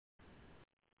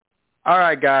All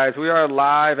right, guys, we are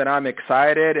live, and I'm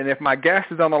excited. And if my guest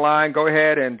is on the line, go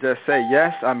ahead and just say,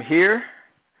 yes, I'm here.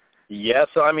 Yes,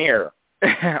 I'm here.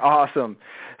 Awesome.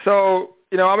 So,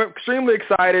 I'm extremely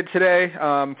excited today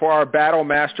for our Battle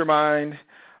Mastermind.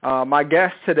 My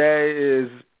guest today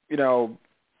is,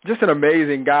 just an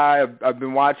amazing guy. I've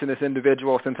been watching this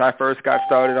individual since I first got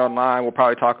started online. We'll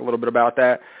probably talk a little bit about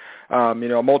that.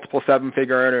 Multiple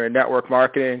seven-figure earner in network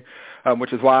marketing.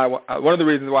 Which is why one of the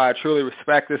reasons why I truly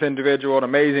respect this individual, an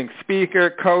amazing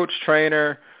speaker, coach,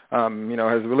 trainer,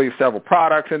 has released several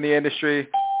products in the industry,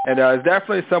 and is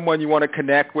definitely someone you want to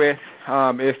connect with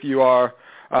if you are,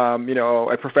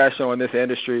 a professional in this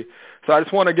industry. So I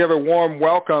just want to give a warm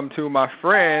welcome to my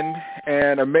friend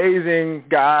and amazing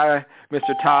guy,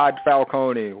 Mr. Todd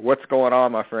Falcone. What's going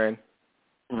on, my friend?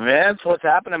 Vince, what's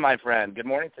happening, my friend? Good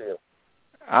morning to you.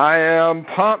 I am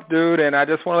pumped, dude, and I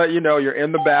just want to let you know you're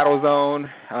in the battle zone.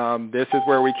 This is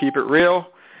where we keep it real,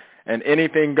 and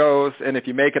anything goes. And if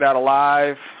you make it out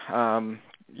alive,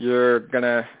 you're going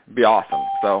to be awesome.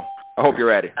 So I hope you're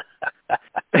ready.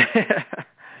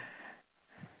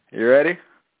 You ready?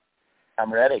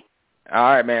 I'm ready. All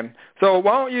right, man. So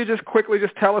why don't you just quickly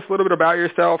just tell us a little bit about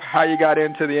yourself, how you got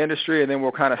into the industry, and then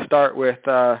we'll kind of start with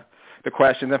the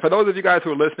questions. And for those of you guys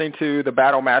who are listening to the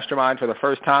Battle Mastermind for the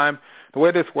first time, the way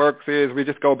this works is we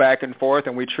just go back and forth,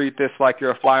 and we treat this like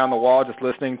you're a fly on the wall just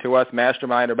listening to us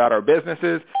mastermind about our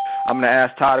businesses. I'm going to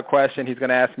ask Todd a question. He's going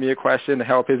to ask me a question to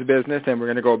help his business, and we're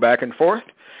going to go back and forth,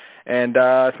 and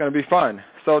it's going to be fun.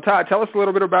 So, Todd, tell us a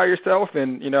little bit about yourself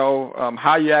and,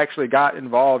 how you actually got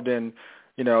involved in,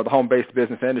 the home-based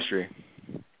business industry.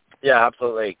 Yeah,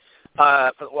 absolutely.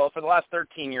 For the last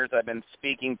 13 years, I've been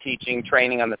speaking, teaching,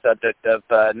 training on the subject of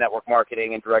network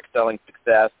marketing and direct selling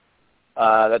success.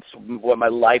 That's what my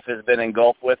life has been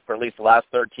engulfed with for at least the last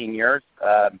 13 years.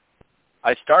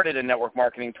 I started in network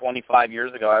marketing 25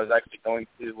 years ago. I was actually going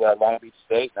to Long Beach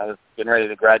State, and I was getting ready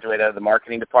to graduate out of the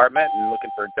marketing department and looking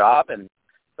for a job. And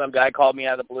some guy called me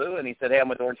out of the blue, and he said, hey, I'm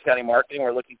with Orange County Marketing.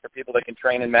 We're looking for people that can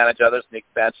train and manage others in the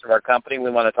expansion of our company. We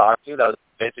want to talk to you. That was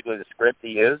basically the script he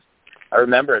used. I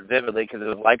remember it vividly because it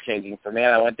was life-changing for me.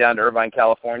 And I went down to Irvine,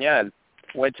 California, and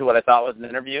went to what I thought was an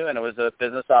interview, and it was a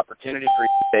business opportunity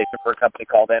for a company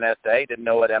called NSA. Didn't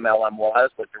know what MLM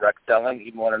was, what direct selling,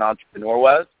 even what an entrepreneur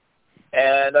was.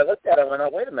 And I looked at it and went, oh,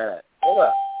 wait a minute, hold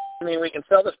up. I mean, we can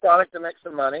sell this product and make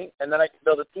some money, and then I can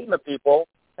build a team of people,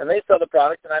 and they sell the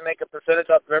product, and I make a percentage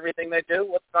off of everything they do.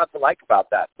 What's not to like about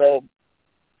that? So,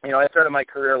 I started my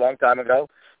career a long time ago,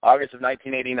 August of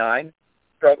 1989,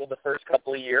 struggled the first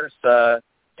couple of years,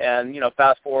 and,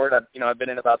 fast forward, I've been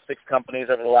in about 6 companies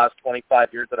over the last 25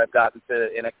 years that I've gotten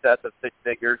to in excess of 6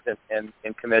 figures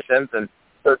in commissions. And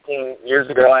 13 years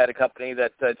ago, I had a company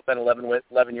that I'd spent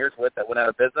 11 years with that went out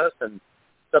of business. And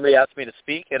somebody asked me to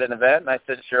speak at an event, and I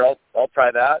said, sure, I'll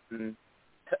try that. And,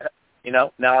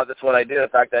 now that's what I do. In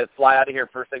fact, I fly out of here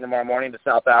first thing tomorrow morning to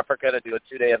South Africa to do a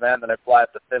 2-day event. Then I fly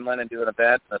up to Finland and do an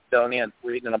event in Estonia and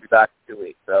Sweden, and I'll be back in 2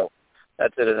 weeks. So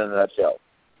that's it in a nutshell.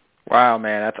 Wow,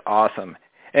 man, that's awesome.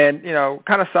 And,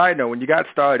 kind of side note, when you got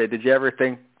started, did you ever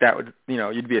think that would,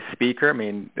 you'd be a speaker? I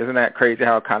mean, isn't that crazy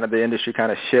how kind of the industry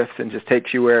kind of shifts and just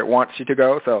takes you where it wants you to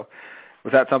go? So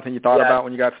was that something you thought about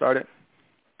when you got started?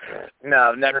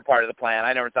 No, never part of the plan.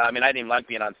 I never thought, I didn't even like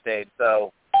being on stage.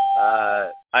 So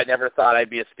I never thought I'd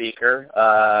be a speaker.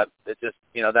 It just,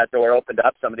 that door opened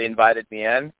up. Somebody invited me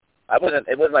in. It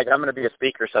wasn't like I'm going to be a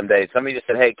speaker someday. Somebody just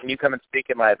said, hey, can you come and speak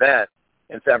at my event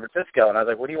in San Francisco? And I was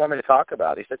like, what do you want me to talk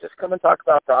about? He said, just come and talk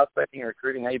about prospecting and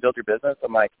recruiting, how you build your business.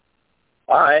 I'm like,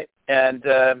 all right. And,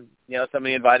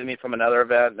 somebody invited me from another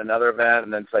event, and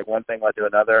then it's like one thing led to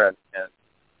another, and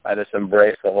I just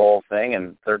embraced the whole thing.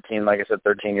 And 13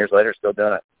 years later, still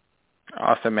doing it.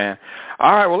 Awesome, man.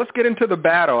 All right, well, let's get into the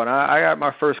battle. And I got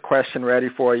my first question ready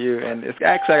for you. And it's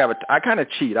actually, I kind of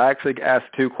cheat. I actually asked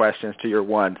 2 questions to your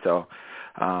 1, so.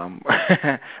 But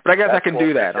I guess I can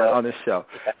do that on this show.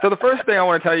 So the first thing I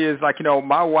want to tell you is,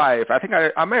 my wife, I think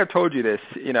I may have told you this,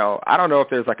 I don't know if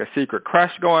there's like a secret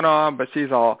crush going on, but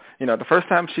she's all, the first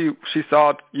time she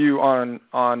saw you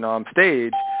on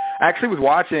stage, I actually was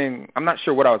watching, I'm not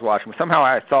sure what I was watching, but somehow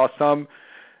I saw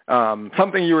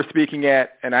something you were speaking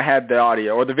at, and I had the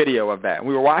audio or the video of that. And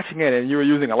we were watching it, and you were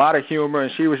using a lot of humor,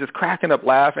 and she was just cracking up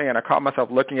laughing, and I caught myself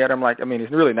looking at him like,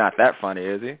 he's really not that funny,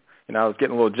 is he? I was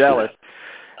getting a little jealous.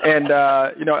 And,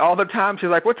 all the time she's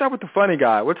like, what's up with the funny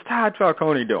guy? What's Todd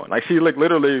Falcone doing? Like, she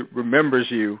literally remembers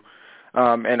you.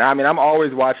 And, I'm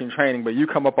always watching training, but you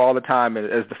come up all the time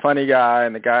as the funny guy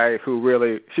and the guy who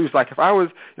really, she was like, if I was,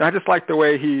 I just like the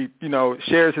way he,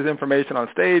 shares his information on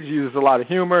stage, uses a lot of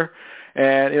humor.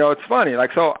 And, it's funny.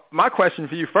 So my question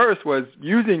for you first was,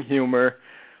 using humor,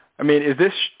 I mean,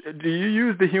 do you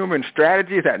use the humor in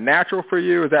strategy? Is that natural for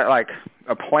you? Is that like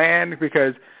a plan?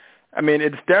 Because, I mean,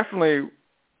 it's definitely,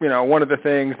 one of the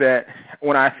things that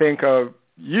when I think of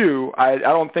you, I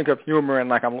don't think of humor and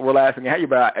like we're laughing at you,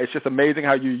 but it's just amazing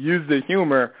how you use the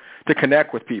humor to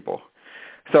connect with people.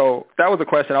 So that was a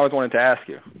question I always wanted to ask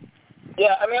you.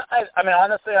 Yeah, I mean,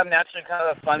 honestly, I'm naturally kind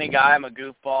of a funny guy. I'm a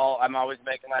goofball. I'm always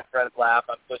making my friends laugh.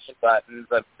 I'm pushing buttons.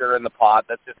 I'm stirring the pot.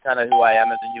 That's just kind of who I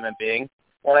am as a human being.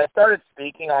 When I started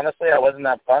speaking, honestly, I wasn't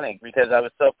that funny because I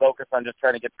was so focused on just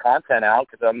trying to get content out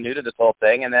because I'm new to this whole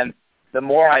thing. And then the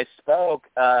more I spoke,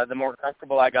 the more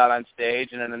comfortable I got on stage,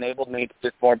 and it enabled me to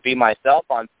just more be myself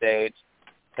on stage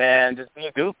and just be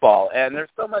a goofball. And there's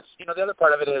so much, the other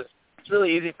part of it is it's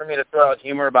really easy for me to throw out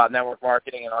humor about network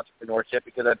marketing and entrepreneurship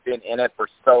because I've been in it for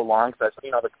so long. So I've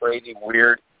seen all the crazy,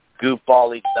 weird,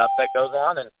 goofball-y stuff that goes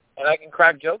on, and I can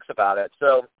crack jokes about it.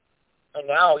 So, and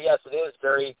now, yes, it is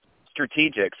very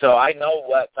strategic. So I know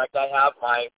in fact, I have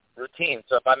my routine.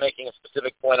 So if I'm making a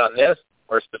specific point on this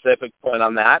or a specific point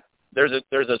on that, there's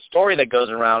a story that goes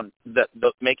around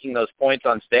making those points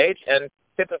on stage, and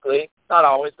typically, not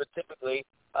always, but typically,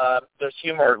 there's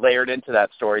humor layered into that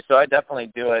story. So I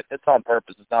definitely do it. It's on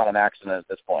purpose. It's not an accident at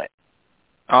this point.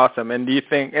 Awesome. And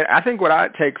I think what I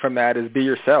take from that is be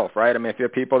yourself, right? I mean, if you're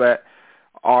people that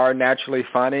are naturally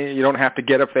funny, you don't have to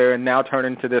get up there and now turn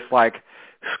into this like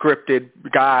scripted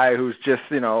guy who's just,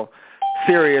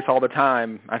 serious all the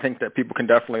time. I think that people can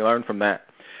definitely learn from that.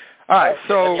 All right.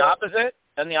 So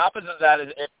and the opposite of that is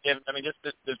if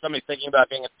somebody's thinking about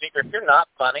being a speaker, if you're not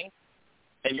funny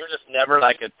and you're just never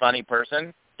like a funny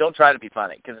person, don't try to be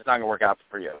funny because it's not going to work out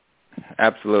for you.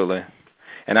 Absolutely.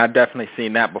 And I've definitely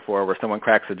seen that before where someone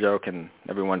cracks a joke and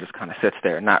everyone just kind of sits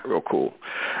there, not real cool.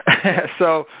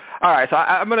 So, all right, so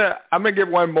I'm gonna give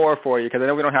one more for you because I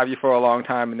know we don't have you for a long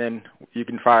time, and then you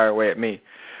can fire away at me.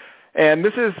 And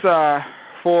this is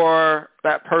for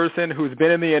that person who's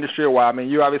been in the industry a while. I mean,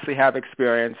 you obviously have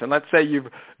experience, and let's say you've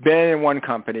been in one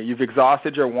company, you've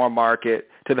exhausted your warm market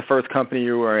to the first company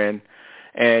you were in,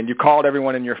 and you called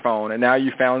everyone in your phone, and now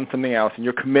you found something else, and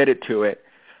you're committed to it.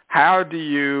 How do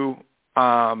you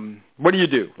what do you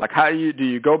do? Like, do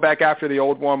you go back after the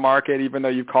old warm market even though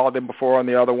you called them before on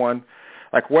the other one?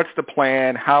 Like, what's the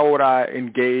plan? How would I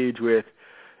engage with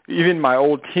even my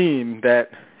old team that,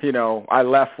 I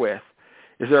left with?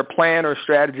 Is there a plan or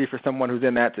strategy for someone who's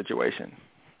in that situation?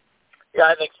 Yeah,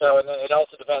 I think so. And it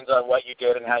also depends on what you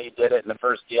did and how you did it in the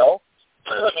first deal.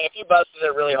 I mean, if you busted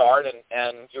it really hard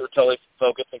and you were totally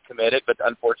focused and committed, but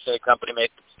unfortunately the company made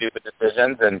some stupid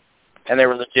decisions and they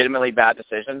were legitimately bad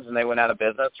decisions and they went out of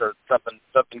business or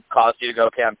something caused you to go,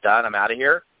 okay, I'm done, I'm out of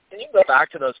here, then you can go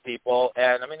back to those people.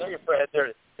 And, I mean, they're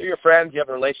your friends. You have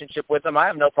a relationship with them. I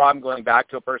have no problem going back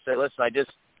to a person and say, listen,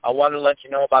 I wanted to let you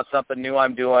know about something new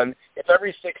I'm doing. If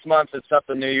every 6 months it's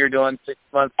something new you're doing, 6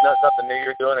 months something new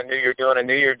you're doing, and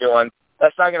new you're doing,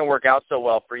 that's not going to work out so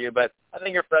well for you. But I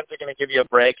think your friends are going to give you a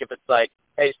break if it's like,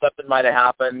 hey, something might have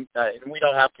happened, and we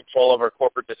don't have control over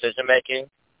corporate decision-making.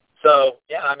 So,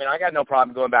 yeah, I mean, I got no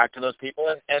problem going back to those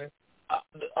people. And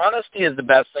honesty is the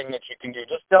best thing that you can do.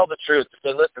 Just tell the truth.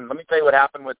 Say, listen, let me tell you what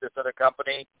happened with this other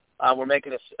company. We're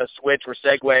making a switch. We're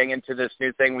segueing into this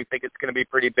new thing. We think it's going to be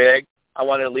pretty big. I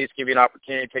want to at least give you an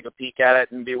opportunity to take a peek at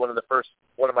it and be one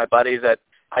of my buddies that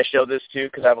I show this to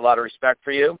because I have a lot of respect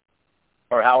for you,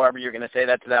 or however you're going to say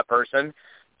that to that person.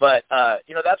 But,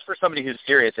 that's for somebody who's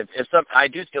serious. I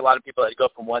do see a lot of people that go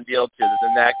from one deal to the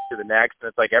next, and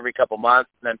it's like every couple months.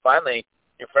 And then finally,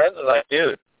 your friends are like,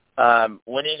 dude,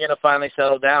 when are you going to finally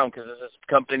settle down? Because this is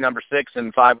company number 6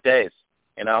 in 5 days,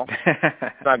 It's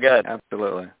not good.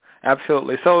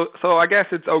 Absolutely. So I guess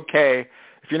it's okay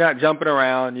if you're not jumping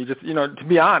around. You just, to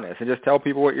be honest and just tell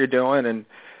people what you're doing.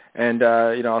 And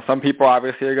some people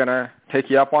obviously are going to take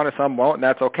you up on it, some won't, and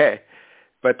that's okay.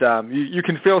 But you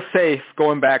can feel safe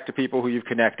going back to people who you've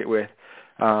connected with,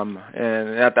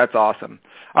 and that's awesome.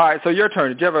 All right, so your turn.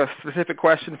 Did you have a specific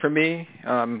question for me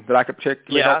that I could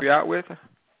particularly help you out with?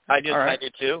 I do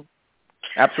too.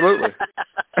 Absolutely.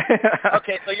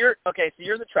 So you're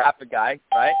the traffic guy,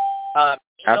 right?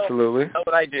 Absolutely. You know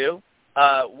what I do.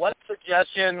 What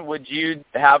suggestion would you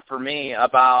have for me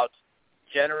about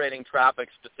generating traffic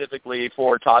specifically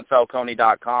for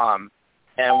ToddFalcone.com?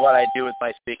 And what I do with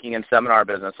my speaking and seminar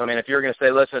business. I mean, if you're going to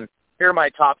say, listen, here are my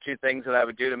top 2 things that I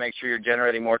would do to make sure you're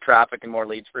generating more traffic and more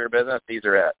leads for your business, these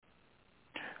are it.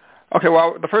 Okay,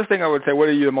 well, the first thing I would say, what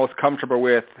are you the most comfortable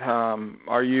with? First of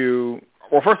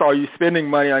all, are you spending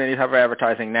money on any type of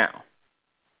advertising now?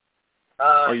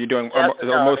 Are you doing? Yes and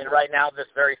no. I mean, right now, this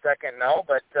very second, no,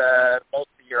 but most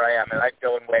of the year I am. And I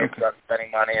go in waves on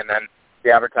spending money, and then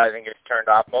the advertising gets turned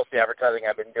off. Most of the advertising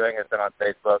I've been doing has been on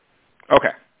Facebook.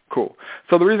 Okay, cool.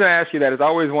 So the reason I ask you that is I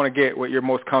always want to get what you're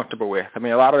most comfortable with. I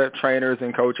mean, a lot of the trainers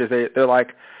and coaches, they're like,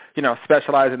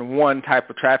 specialize in one type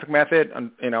of traffic method,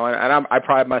 and I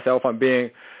pride myself on being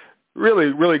really,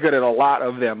 really good at a lot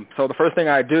of them. So the first thing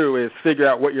I do is figure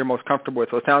out what you're most comfortable with.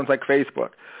 So it sounds like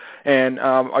Facebook. And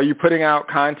are you putting out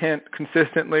content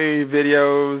consistently,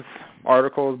 videos,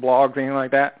 articles, blogs, anything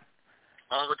like that?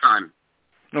 All the time.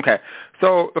 Okay.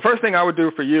 So the first thing I would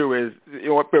do for you is,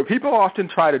 what people often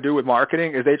try to do with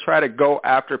marketing is they try to go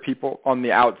after people on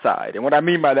the outside. And what I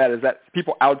mean by that is that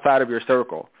people outside of your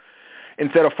circle,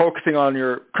 instead of focusing on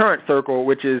your current circle,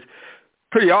 which is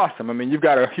pretty awesome. I mean, you've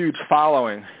got a huge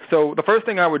following. So the first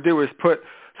thing I would do is put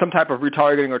some type of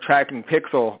retargeting or tracking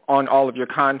pixel on all of your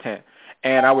content.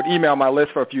 And I would email my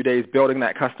list for a few days building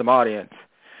that custom audience.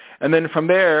 And then from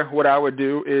there, what I would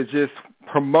do is just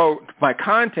promote my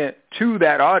content to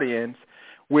that audience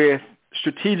with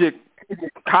strategic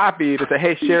copy to say,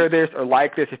 hey, share this or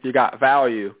like this if you got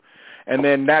value. And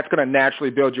then that's going to naturally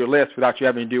build your list without you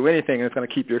having to do anything, and it's going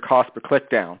to keep your cost per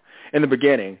click down in the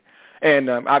beginning. And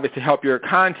obviously help your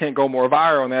content go more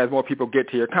viral, and as more people get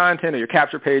to your content or your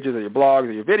capture pages or your blogs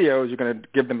or your videos, you're going to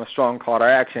give them a strong call to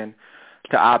action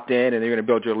to opt in, and you're going to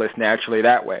build your list naturally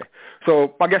that way.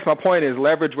 So I guess my point is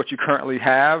leverage what you currently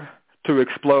have to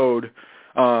explode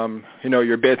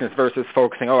your business versus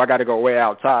focusing, I got to go way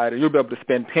outside. And you'll be able to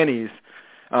spend pennies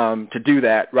to do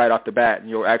that right off the bat, and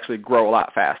you'll actually grow a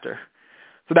lot faster.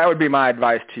 So that would be my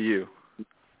advice to you.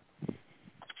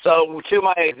 So to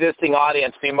my existing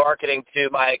audience, be marketing to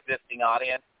my existing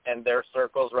audience and their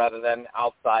circles rather than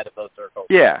outside of those circles.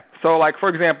 Yeah. So like, for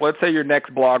example, let's say your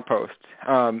next blog post.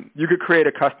 You could create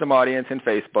a custom audience in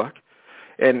Facebook.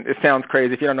 And it sounds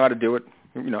crazy. If you don't know how to do it,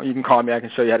 you can call me. I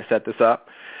can show you how to set this up.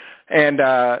 And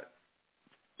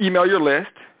email your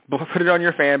list, put it on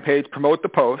your fan page, promote the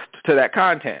post to that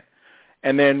content.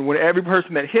 And then when every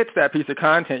person that hits that piece of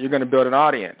content, you're going to build an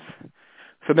audience.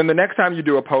 So then the next time you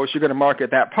do a post, you're going to market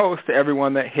that post to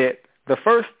everyone that hit the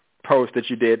first post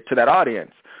that you did to that audience.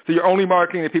 So you're only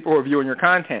marketing to people who are viewing your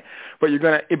content. But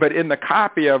but in the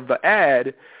copy of the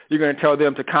ad, you're going to tell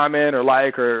them to comment or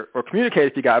like or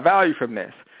communicate if you got value from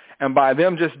this. And by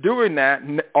them just doing that,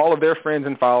 all of their friends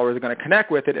and followers are going to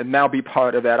connect with it and now be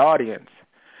part of that audience.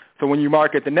 So when you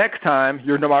market the next time,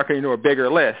 you're marketing to a bigger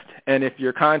list. And if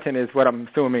your content is what I'm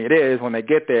assuming it is, when they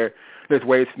get there, there's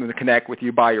ways for them to connect with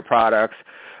you, buy your products,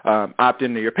 opt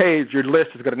into your page, your list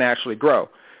is going to naturally grow.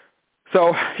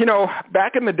 So,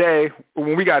 back in the day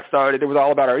when we got started, it was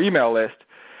all about our email list.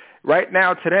 Right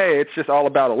now, today, it's just all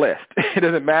about a list. It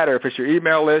doesn't matter if it's your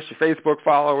email list, your Facebook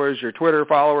followers, your Twitter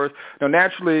followers. Now,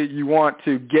 naturally, you want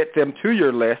to get them to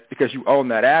your list because you own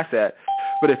that asset.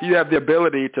 But if you have the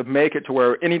ability to make it to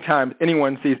where anytime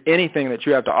anyone sees anything that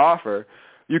you have to offer,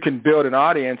 you can build an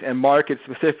audience and market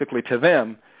specifically to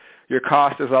them. Your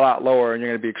cost is a lot lower, and you're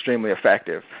going to be extremely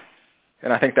effective.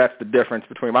 And I think that's the difference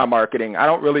between my marketing. I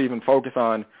don't really even focus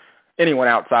on anyone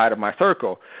outside of my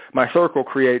circle. My circle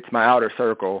creates my outer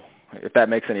circle, if that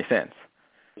makes any sense.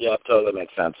 Yeah, it totally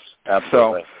makes sense.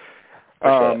 Absolutely.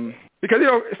 So, because,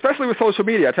 especially with social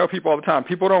media, I tell people all the time,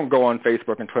 people don't go on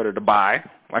Facebook and Twitter to buy.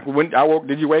 Like,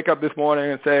 did you wake up this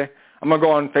morning and say, I'm going to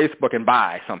go on Facebook and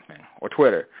buy something, or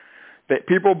Twitter?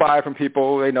 People buy from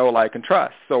people they know, like, and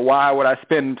trust. So why would I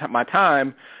spend my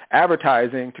time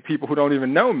advertising to people who don't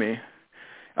even know me?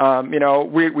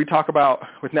 We talk about,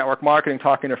 with network marketing,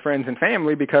 talking to friends and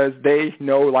family because they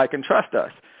know, like, and trust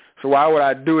us. So why would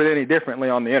I do it any differently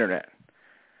on the Internet?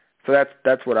 So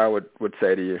that's what I would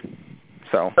say to you.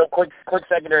 So quick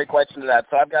secondary question to that.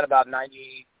 So I've got about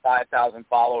 95,000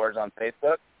 followers on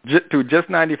Facebook. Just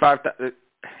 95,000,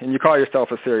 and you call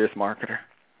yourself a serious marketer.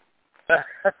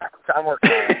 I'm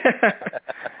working on it.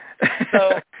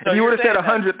 So if you would have said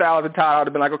 100,000, Todd, I would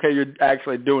have been like, okay, you're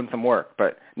actually doing some work.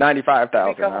 But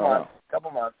 95,000, I don't know.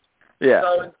 Couple months. Yeah.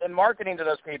 So in marketing to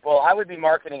those people, I would be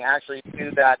marketing actually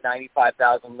to that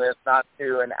 95,000 list, not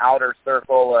to an outer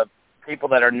circle of people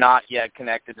that are not yet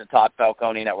connected to Todd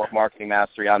Falcone Network Marketing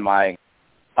Mastery on my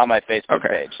Facebook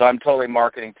page. So I'm totally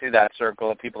marketing to that circle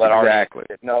of people that already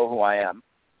know who I am.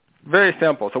 Very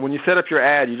simple. So when you set up your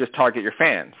ad, you just target your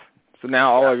fans. So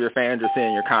now all of your fans are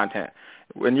seeing your content.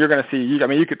 And you're going to see,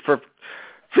 you could, for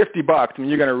 $50,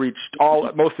 you're going to reach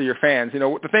most of your fans.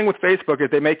 The thing with Facebook is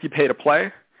they make you pay to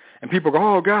play. And people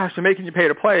go, oh, gosh, they're making you pay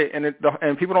to play.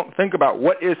 And people don't think about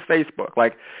what is Facebook.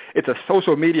 Like, it's a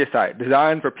social media site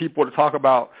designed for people to talk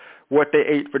about what they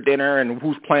ate for dinner and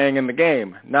who's playing in the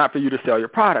game, not for you to sell your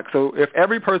product. So if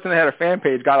every person that had a fan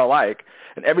page got a like,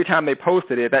 and every time they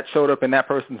posted it, that showed up in that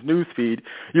person's news feed,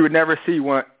 you would never see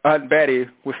what Aunt Betty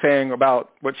was saying about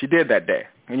what she did that day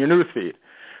in your news feed.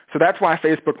 So that's why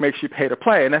Facebook makes you pay to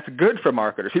play, and that's good for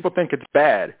marketers. People think it's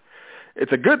bad.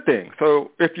 It's a good thing.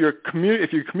 So if you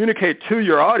communicate to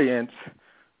your audience,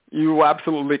 you will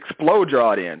absolutely explode your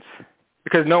audience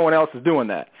because no one else is doing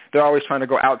that. They're always trying to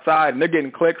go outside, and they're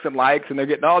getting clicks and likes, and they're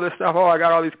getting all this stuff. Oh, I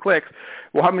got all these clicks.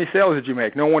 Well, how many sales did you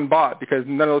make? No one bought because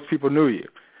none of those people knew you.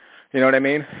 You know what I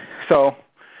mean? So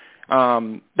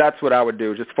that's what I would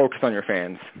do, just focus on your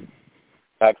fans.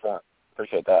 Excellent.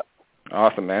 Appreciate that.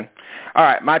 Awesome, man. All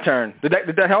right, my turn. Did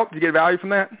that help? Did you get value from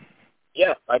that?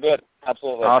 Yeah, I did.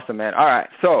 Absolutely. Awesome, man. All right,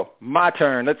 so my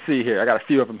turn. Let's see here. I got a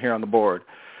few of them here on the board.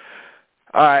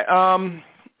 All right.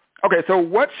 Okay, so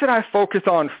what should I focus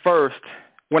on first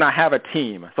when I have a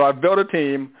team? So I've built a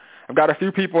team. I've got a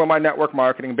few people in my network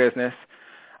marketing business.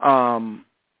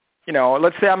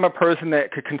 Let's say I'm a person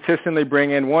that could consistently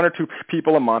bring in 1 or 2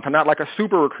 people a month. I'm not like a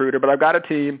super recruiter, but I've got a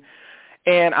team.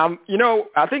 And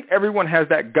I think everyone has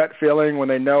that gut feeling when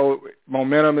they know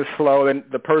momentum is slow and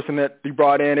the person that you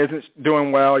brought in isn't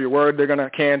doing well. You're worried they're going to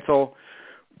cancel.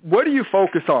 What do you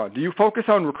focus on? Do you focus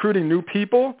on recruiting new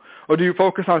people, or do you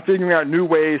focus on figuring out new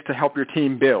ways to help your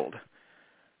team build?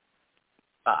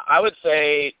 I would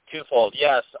say twofold.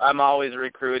 Yes, I'm always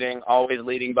recruiting, always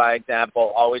leading by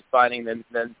example, always finding the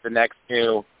next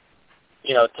new,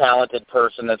 talented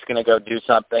person that's going to go do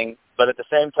something. But at the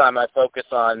same time, I focus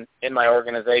on, in my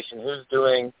organization, who's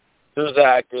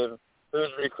active, who's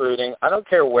recruiting. I don't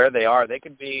care where they are. They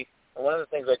could be, one of the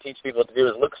things I teach people to do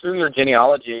is look through your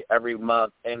genealogy every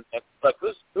month and like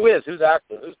who's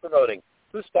active, who's promoting,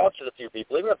 who's sponsored a few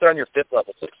people, even if they're on your 5th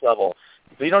level, 6th level.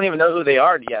 So you don't even know who they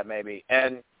are yet maybe.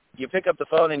 And you pick up the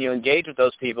phone and you engage with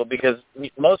those people because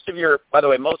most of your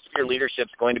leadership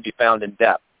is going to be found in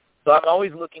depth. So I'm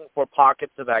always looking for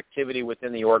pockets of activity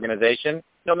within the organization,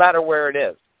 no matter where it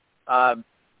is.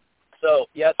 So,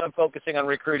 yes, I'm focusing on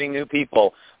recruiting new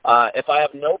people. If I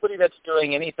have nobody that's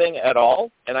doing anything at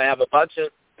all, and I have a bunch of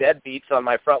deadbeats on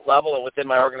my front level and within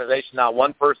my organization, not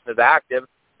one person is active,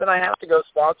 then I have to go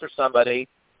sponsor somebody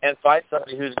and find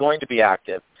somebody who's going to be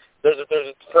active. There's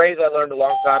a phrase I learned a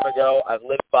long time ago. I've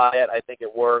lived by it. I think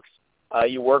it works.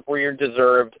 You work where you're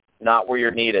deserved, not where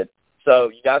you're needed. So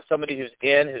you got somebody who's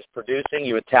producing,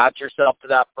 you attach yourself to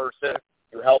that person,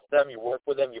 you help them, you work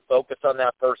with them, you focus on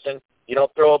that person. You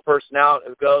don't throw a person out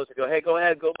who goes and go, hey, go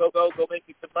ahead, go make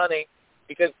me some money,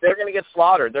 because they're going to get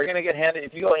slaughtered. They're going to get handed.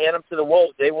 If you go hand them to the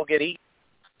wolves, they will get eaten.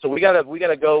 So we got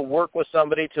to go work with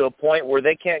somebody to a point where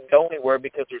they can't go anywhere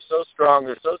because they're so strong,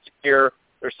 they're so secure,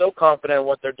 they're so confident in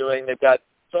what they're doing. They've got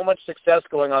so much success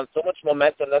going on, so much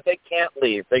momentum that they can't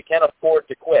leave. They can't afford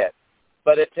to quit.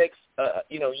 But it takes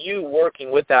you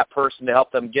working with that person to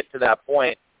help them get to that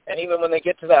point. And even when they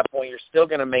get to that point, you're still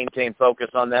going to maintain focus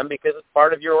on them because it's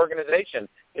part of your organization.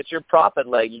 It's your profit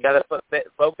leg. You got to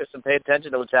focus and pay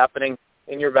attention to what's happening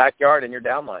in your backyard and your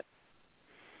downline.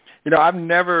 I've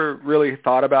never really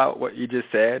thought about what you just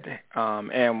said.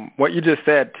 And what you just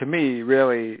said to me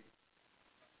really,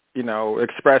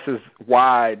 expresses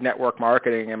why network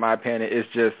marketing, in my opinion, is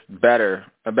just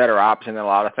a better option than a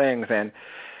lot of things. And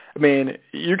I mean,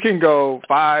 you can go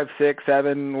 5, 6,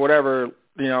 7, whatever,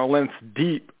 lengths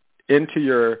deep into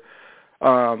your,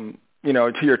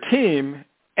 to your team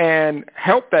and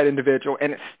help that individual,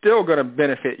 and it's still going to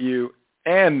benefit you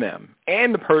and them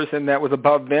and the person that was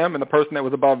above them and the person that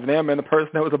was above them and the person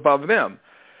that was above them.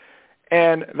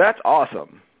 And that's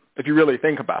awesome if you really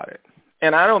think about it.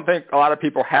 And I don't think a lot of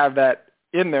people have that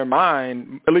in their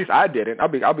mind. At least I didn't. I'll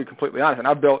be completely honest. And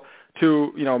I've built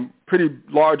 2, pretty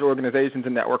large organizations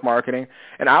in network marketing,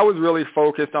 and I was really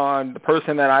focused on the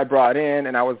person that I brought in,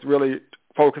 and I was really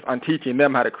focused on teaching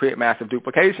them how to create massive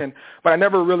duplication, but I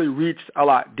never really reached a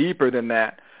lot deeper than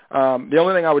that. The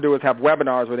only thing I would do is have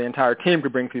webinars where the entire team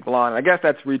could bring people on. And I guess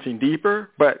that's reaching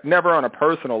deeper, but never on a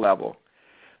personal level.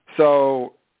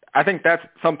 So I think that's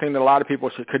something that a lot of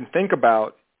people couldn't think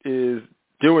about, is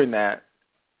doing that.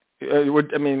 I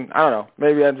don't know.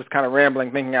 Maybe I'm just kind of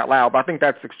rambling, thinking out loud, but I think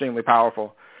that's extremely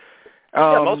powerful.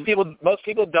 Most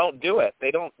people don't do it.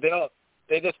 They're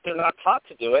not taught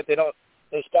to do it.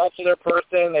 They sponsor their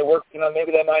person. They work,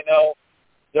 maybe they might know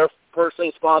they're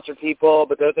personally sponsored people,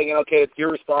 but they're thinking, okay, it's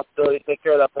your responsibility to take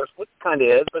care of that person, which kind of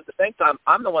is. But at the same time,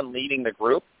 I'm the one leading the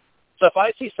group. So if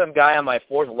I see some guy on my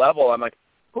 4th level, I'm like,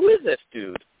 who is this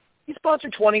dude? He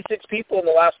sponsored 26 people in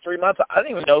the last 3 months. I don't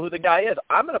even know who the guy is.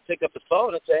 I'm going to pick up the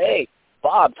phone and say, hey,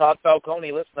 Bob, Todd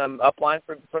Falcone, listen, I'm upline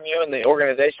from you in the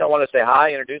organization. I want to say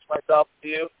hi, introduce myself to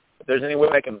you. If there's any way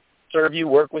I can serve you,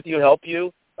 work with you, help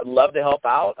you, I'd love to help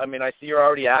out. I mean, I see you're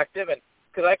already active, and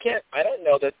because I don't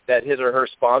know that his or her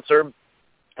sponsor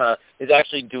is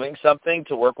actually doing something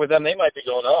to work with them. They might be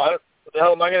going, what the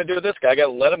hell am I going to do with this guy? I got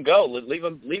to let him go, leave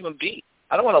him be.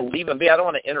 I don't want to leave them be. I don't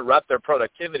want to interrupt their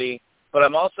productivity, but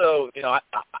I'm also,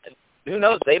 who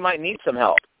knows, they might need some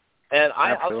help. And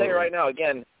I'll tell you right now,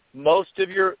 again, most of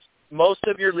your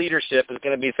leadership is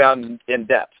going to be found in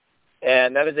depth,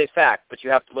 and that is a fact, but you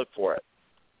have to look for it.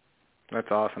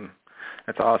 That's awesome.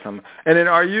 And then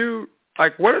are you,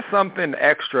 what is something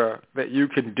extra that you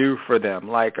can do for them?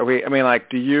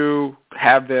 Do you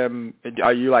have them,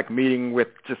 are you meeting with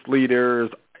just leaders,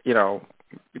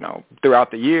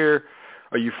 throughout the year?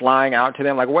 Are you flying out to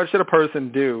them? What should a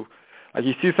person do?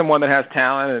 You see someone that has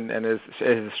talent and is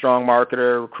a strong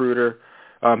marketer, recruiter,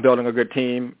 building a good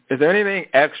team. Is there anything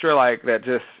extra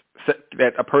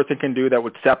that a person can do that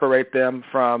would separate them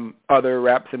from other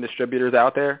reps and distributors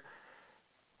out there?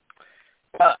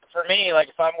 For me,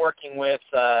 if I'm working with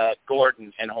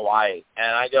Gordon in Hawaii,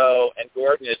 and I go, and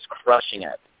Gordon is crushing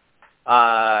it,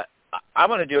 I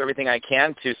want to do everything I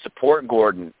can to support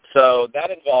Gordon. So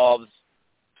that involves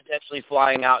potentially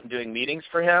flying out and doing meetings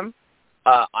for him,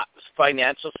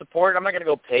 financial support. I'm not going to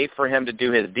go pay for him to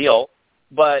do his deal,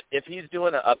 but if he's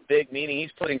doing a big meeting,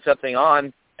 he's putting something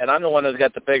on, and I'm the one who's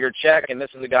got the bigger check, and this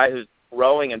is the guy who's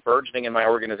growing and burgeoning in my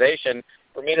organization,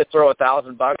 for me to throw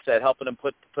 $1,000 at helping him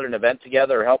put an event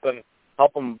together, or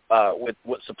help him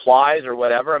with supplies or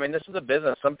whatever. I mean, this is a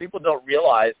business. Some people don't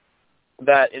realize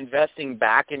that investing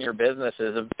back in your business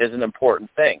is an important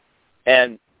thing.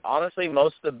 And honestly,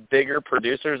 most of the bigger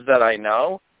producers that I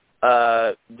know,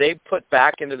 they put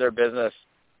back into their business.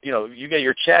 You get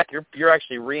your check, you're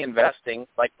actually reinvesting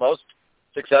like most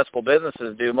successful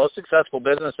businesses do. Most successful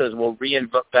businesses will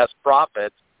reinvest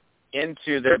profits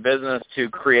into their business to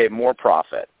create more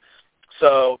profit.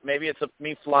 So maybe it's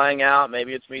me flying out,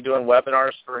 maybe it's me doing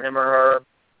webinars for him or her,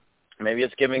 maybe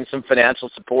it's giving some financial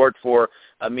support for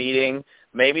a meeting,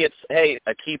 maybe it's, hey,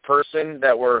 a key person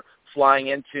that we're flying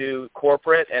into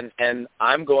corporate, and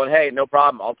I'm going, hey, no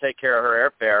problem, I'll take care of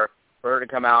her airfare for her to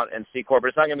come out and see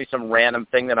corporate. It's not going to be some random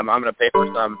thing that I'm going to pay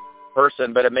for some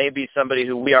person, but it may be somebody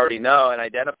who we already know and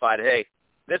identified, hey,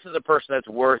 this is a person that's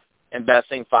worth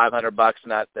investing $500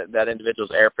 in that individual's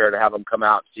airfare to have them come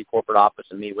out and see corporate office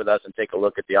and meet with us and take a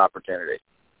look at the opportunity.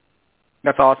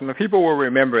 That's awesome. And people will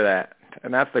remember that.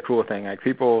 And that's the cool thing.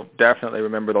 People definitely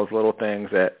remember those little things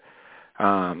that,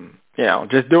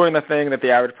 just doing the thing that the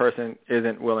average person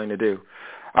isn't willing to do.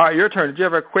 All right, your turn. Did you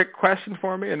have a quick question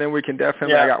for me? And then we can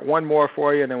definitely, I got one more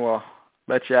for you, and then we'll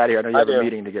let you out of here. I know you have a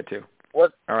meeting to get to. All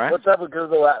right. What's up with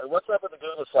Google? What's up with the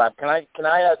Google Slab? Can I,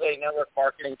 as a network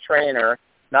marketing trainer,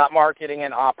 not marketing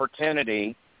an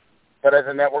opportunity, but as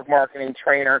a network marketing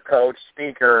trainer, coach,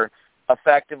 speaker,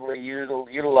 effectively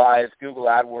utilize Google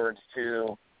AdWords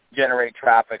to generate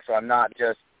traffic, so I'm not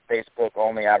just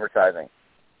Facebook-only advertising?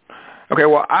 Okay,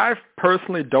 well, I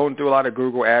personally don't do a lot of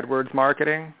Google AdWords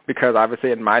marketing because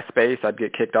obviously in my space I'd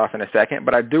get kicked off in a second,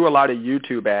 but I do a lot of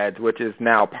YouTube ads, which is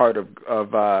now part of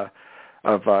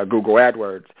Google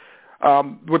AdWords.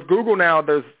 With Google now,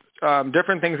 there's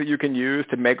different things that you can use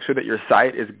to make sure that your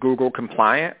site is Google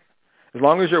compliant. As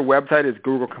long as your website is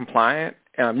Google compliant,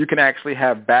 you can actually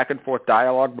have back and forth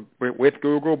dialogue with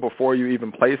Google before you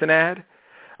even place an ad.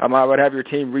 I would have your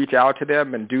team reach out to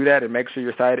them and do that and make sure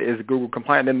your site is Google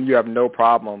compliant. Then you have no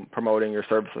problem promoting your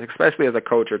services, especially as a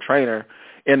coach or trainer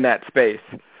in that space.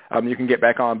 You can get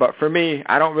back on. But for me,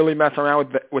 I don't really mess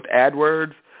around with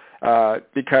AdWords.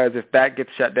 Because if that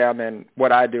gets shut down, then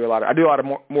what I do a lot of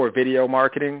more video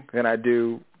marketing than I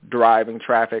do deriving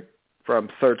traffic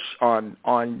from search on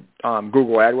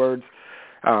Google AdWords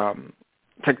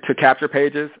to capture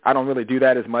pages. I don't really do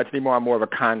that as much anymore.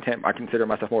 I consider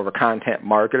myself more of a content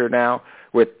marketer now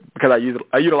because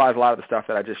I utilize a lot of the stuff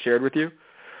that I just shared with you.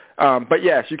 But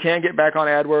yes, you can get back on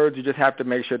AdWords. You just have to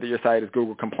make sure that your site is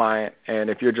Google compliant.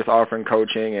 And if you're just offering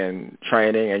coaching and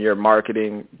training and you're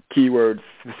marketing keywords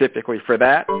specifically for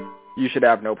that, you should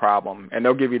have no problem. And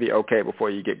they'll give you the okay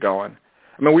before you get going.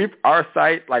 I mean, our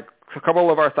site, like a couple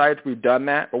of our sites, we've done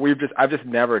that, but I've just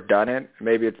never done it.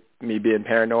 Maybe it's me being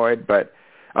paranoid, but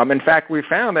in fact, we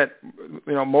found that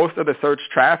most of the search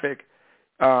traffic,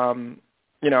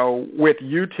 with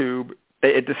YouTube,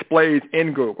 it displays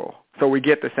in Google. So we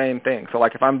get the same thing. So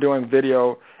like if I'm doing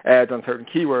video ads on certain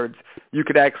keywords, you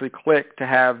could actually click to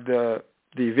have the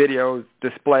videos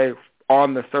display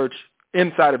on the search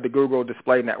inside of the Google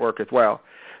display network as well.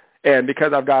 And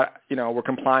because I've got, we're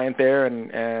compliant there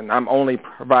and I'm only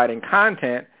providing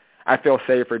content, I feel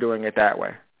safer doing it that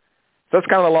way. So it's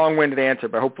kind of a long-winded answer,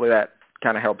 but hopefully that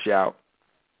kind of helps you out.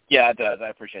 Yeah, it does. I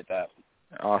appreciate that.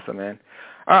 Awesome, man.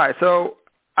 All right, so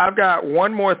I've got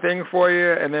one more thing for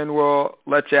you, and then we'll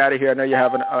let you out of here. I know you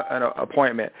have an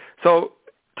appointment. So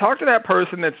talk to that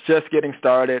person that's just getting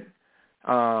started,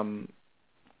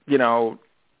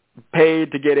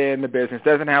 paid to get in the business,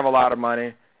 doesn't have a lot of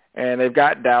money, and they've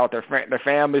got doubt. Their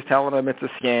family's telling them it's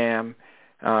a scam.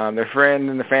 Their friend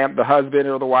and the husband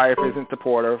or the wife isn't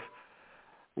supportive.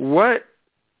 What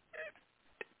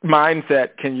mindset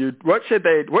what should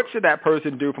that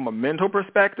person do from a mental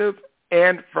perspective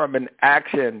and from an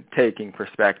action-taking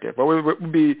perspective? What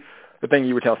would be the thing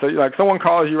you would tell? So, like, someone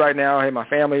calls you right now, hey, my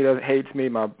family hates me,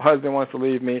 my husband wants to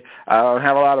leave me, I don't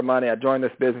have a lot of money, I joined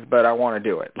this business, but I want to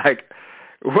do it. Like,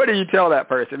 what do you tell that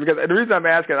person? Because the reason I'm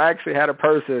asking, I actually had a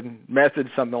person message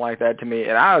something like that to me,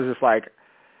 and I was just like,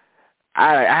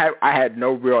 I had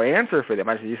no real answer for them.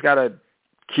 I said, you just got to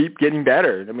keep getting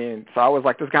better. I mean, so I was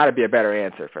like, there's got to be a better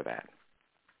answer for that.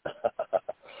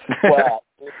 Well,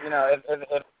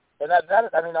 and that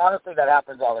I mean, honestly, that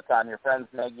happens all the time. Your friends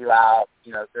make you out.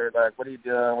 They're like, "What are you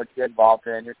doing? What you get involved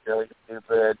in? You're silly, you're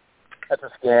stupid. That's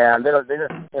a scam."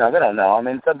 They don't know. I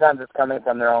mean, sometimes it's coming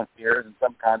from their own fears, and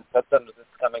sometimes it's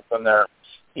coming from their,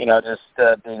 just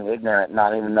being ignorant,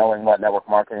 not even knowing what network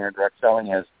marketing or direct selling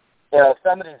is. If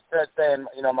somebody says, saying,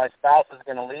 my spouse is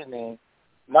going to leave me,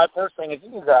 my first thing is you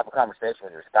need to have a conversation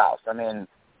with your spouse. I mean,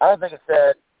 I don't think it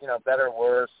said, better or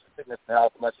worse, sickness and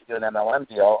health, unless you do an MLM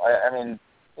deal. I mean,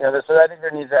 so I think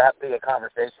there needs to be a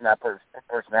conversation that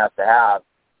person has to have.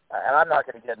 And I'm not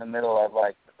going to get in the middle of,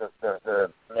 like,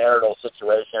 the marital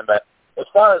situation. But as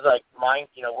far as, like,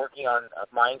 working on a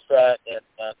mindset and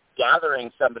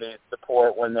gathering somebody's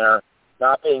support when they're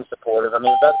not being supportive, I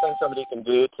mean, the best thing somebody can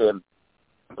do to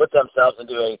put themselves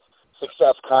into a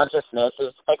success consciousness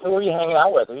is, like, who are you hanging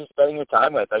out with? Who are you spending your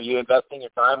time with? Are you investing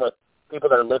your time with people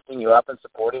that are lifting you up and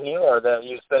supporting you, or are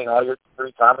you spending all your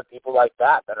free time with people like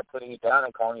that are putting you down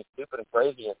and calling you stupid and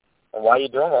crazy, and why are you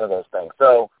doing one of those things?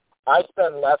 So I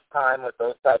spend less time with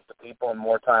those types of people and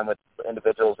more time with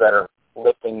individuals that are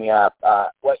lifting me up.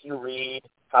 What you read,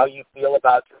 how you feel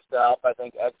about yourself, I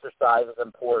think exercise is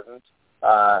important.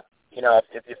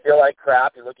 If you feel like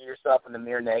crap, you look at yourself in the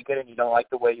mirror naked and you don't like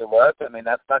the way you look, I mean,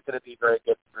 that's not going to be very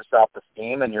good for your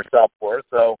self-esteem and your self-worth.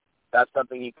 So that's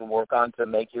something you can work on to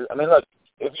make you. I mean, look,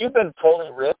 if you've been totally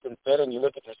ripped and fit and you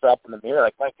look at yourself in the mirror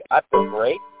like, I feel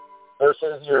great,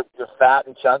 versus you're fat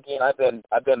and chunky, and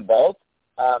I've been both.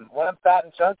 When I'm fat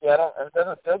and chunky, it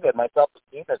doesn't feel good. My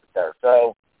self-esteem isn't there.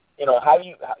 So,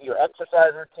 your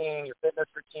exercise routine, your fitness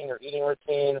routine, your eating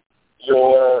routine,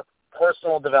 your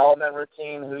personal development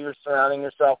routine, who you're surrounding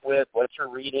yourself with, what you're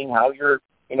reading, how you're,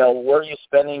 where are you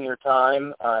spending your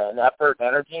time and effort and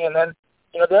energy, and then.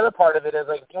 The other part of it is,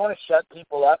 like, if you want to shut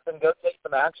people up, then go take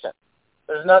some action.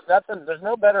 There's no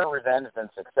better revenge than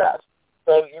success.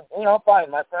 So,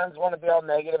 fine, my friends want to be all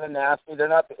negative and nasty. They're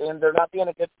not being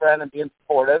a good friend and being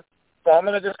supportive. So I'm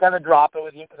going to just kind of drop it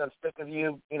with you because I'm sick of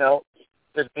you,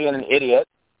 just being an idiot.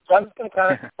 So I'm just going to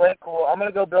kind of play it cool. I'm going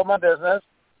to go build my business.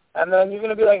 And then you're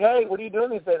going to be like, hey, what are you doing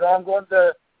these days? Oh, I'm going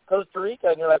to Costa Rica.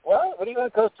 And you're like, what? What are you going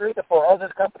to Costa Rica for? Oh,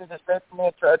 this company just paid for me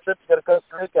a trip to go to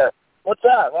Costa Rica. What's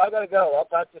that? Well, I got to go. I'll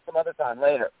talk to you some other time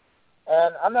later.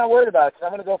 And I'm not worried about it because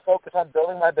I'm going to go focus on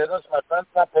building my business. My friend's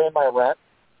not paying my rent.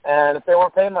 And if they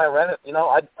weren't paying my rent, and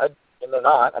they're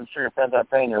not. I'm sure your friends aren't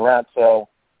paying your rent, so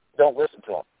don't listen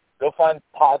to them. Go find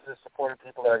positive, supportive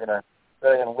people that are going to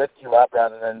lift you up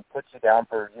rather than put you down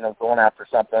for, going after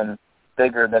something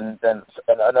bigger than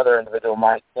another individual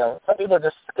might. Some people are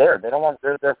just scared. They're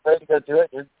afraid to go do it.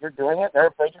 You're doing it. They're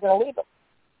afraid you're going to leave them.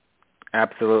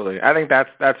 Absolutely. I think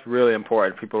that's really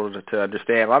important for people to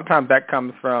understand. A lot of times that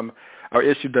comes from an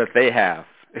issue that they have.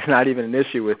 It's not even an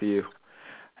issue with you.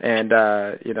 And,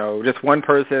 just one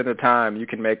person at a time you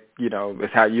can make, is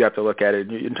how you have to look at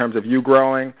it. In terms of you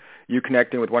growing, you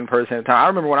connecting with one person at a time. I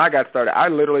remember when I got started, I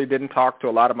literally didn't talk to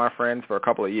a lot of my friends for a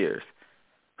couple of years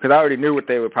because I already knew what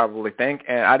they would probably think,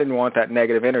 and I didn't want that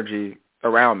negative energy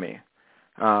around me.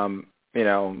 And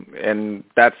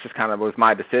that's just kind of was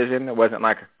my decision. It wasn't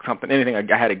like anything I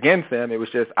had against them. It was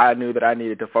just I knew that I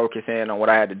needed to focus in on what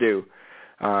I had to do,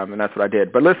 and that's what I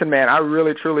did. But listen, man, I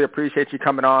really, truly appreciate you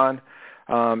coming on.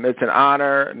 It's an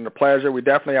honor and a pleasure. We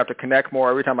definitely have to connect more.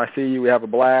 Every time I see you, we have a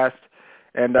blast.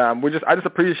 And I just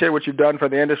appreciate what you've done for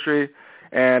the industry.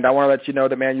 And I want to let you know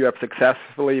that, man, you have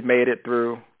successfully made it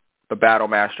through the Battle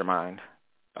Mastermind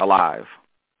alive.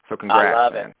 So congrats, I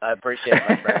love man. it. I appreciate it,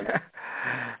 my friend.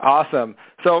 Awesome.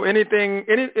 So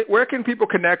where can people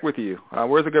connect with you?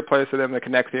 Where's a good place for them to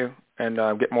connect with you and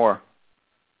get more?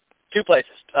 Two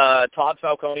places.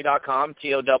 ToddFalcone.com,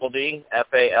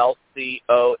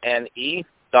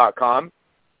 ToddFalcone.com.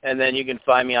 And then you can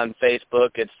find me on Facebook.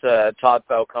 It's Todd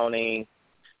Falcone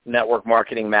Network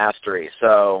Marketing Mastery.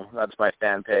 So that's my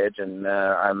fan page, and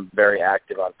I'm very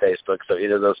active on Facebook. So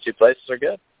either of those two places are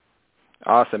good.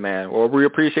 Awesome, man. Well, we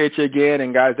appreciate you again,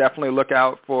 and guys, definitely look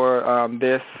out for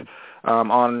this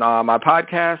on my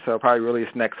podcast. So I'll probably release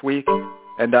next week.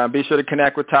 And be sure to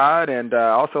connect with Todd, and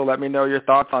also let me know your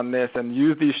thoughts on this, and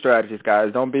use these strategies,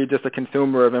 guys. Don't be just a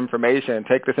consumer of information.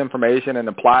 Take this information and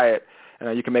apply it,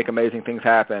 and you can make amazing things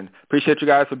happen. Appreciate you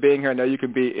guys for being here. I know you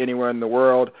can be anywhere in the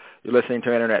world. You're listening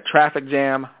to Internet Traffic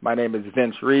Jam. My name is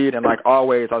Vince Reed, and like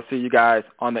always, I'll see you guys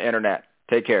on the Internet.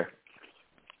 Take care.